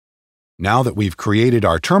Now that we've created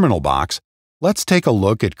our terminal box, let's take a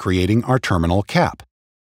look at creating our terminal cap.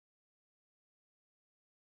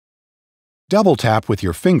 Double-tap with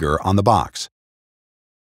your finger on the box.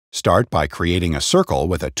 Start by creating a circle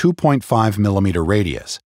with a 2.5 mm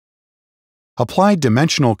radius. Apply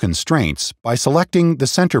dimensional constraints by selecting the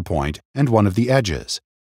center point and one of the edges.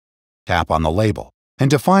 Tap on the label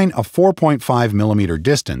and define a 4.5 mm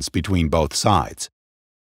distance between both sides.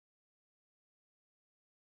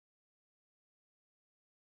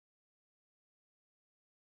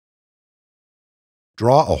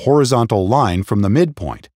 Draw a horizontal line from the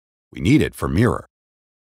midpoint. We need it for mirror.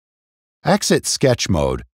 Exit Sketch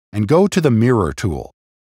Mode and go to the Mirror tool.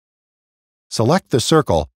 Select the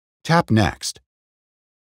circle, tap Next.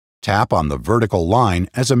 Tap on the vertical line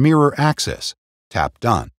as a mirror axis. Tap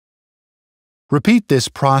Done. Repeat this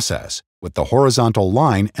process with the horizontal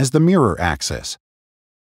line as the mirror axis.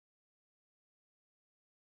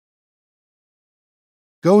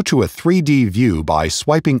 Go to a 3D view by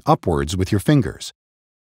swiping upwards with your fingers.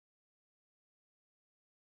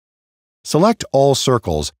 Select all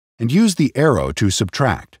circles and use the arrow to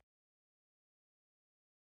subtract.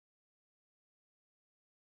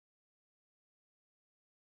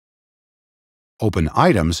 Open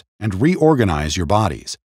Items and reorganize your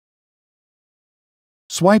bodies.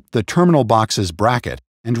 Swipe the terminal box's bracket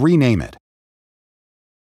and rename it.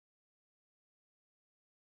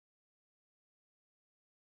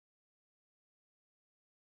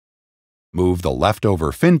 Move the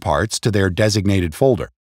leftover fin parts to their designated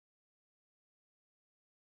folder.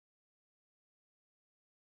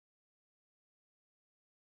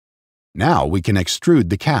 Now we can extrude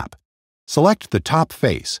the cap. Select the top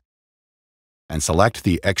face and select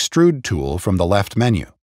the Extrude tool from the left menu.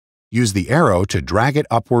 Use the arrow to drag it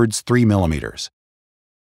upwards 3 mm.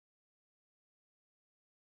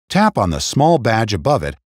 Tap on the small badge above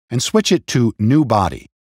it and switch it to New Body.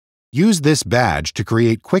 Use this badge to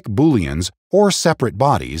create quick booleans or separate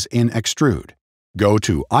bodies in Extrude. Go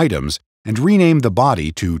to Items and rename the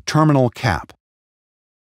body to Terminal Cap.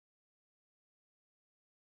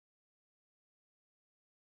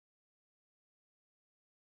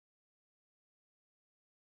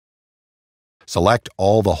 Select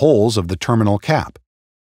all the holes of the terminal cap.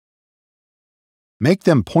 Make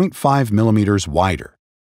them 0.5 mm wider.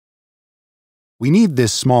 We need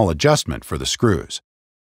this small adjustment for the screws.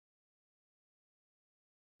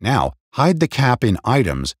 Now, hide the cap in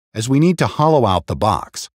Items as we need to hollow out the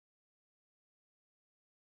box.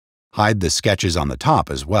 Hide the sketches on the top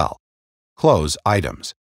as well. Close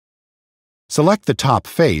Items. Select the top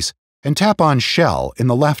face and tap on Shell in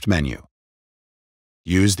the left menu.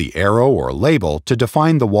 Use the arrow or label to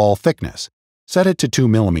define the wall thickness. Set it to 2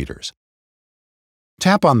 mm.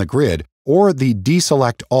 Tap on the grid or the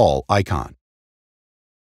Deselect All icon.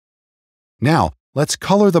 Now, let's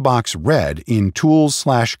color the box red in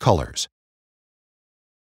Tools/Colors.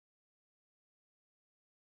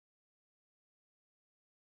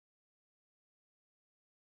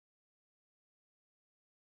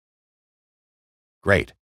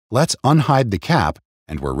 Great. Let's unhide the cap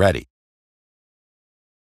and we're ready.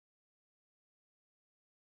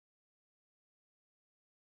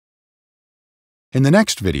 In the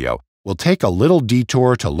next video, we'll take a little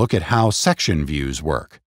detour to look at how section views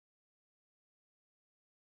work.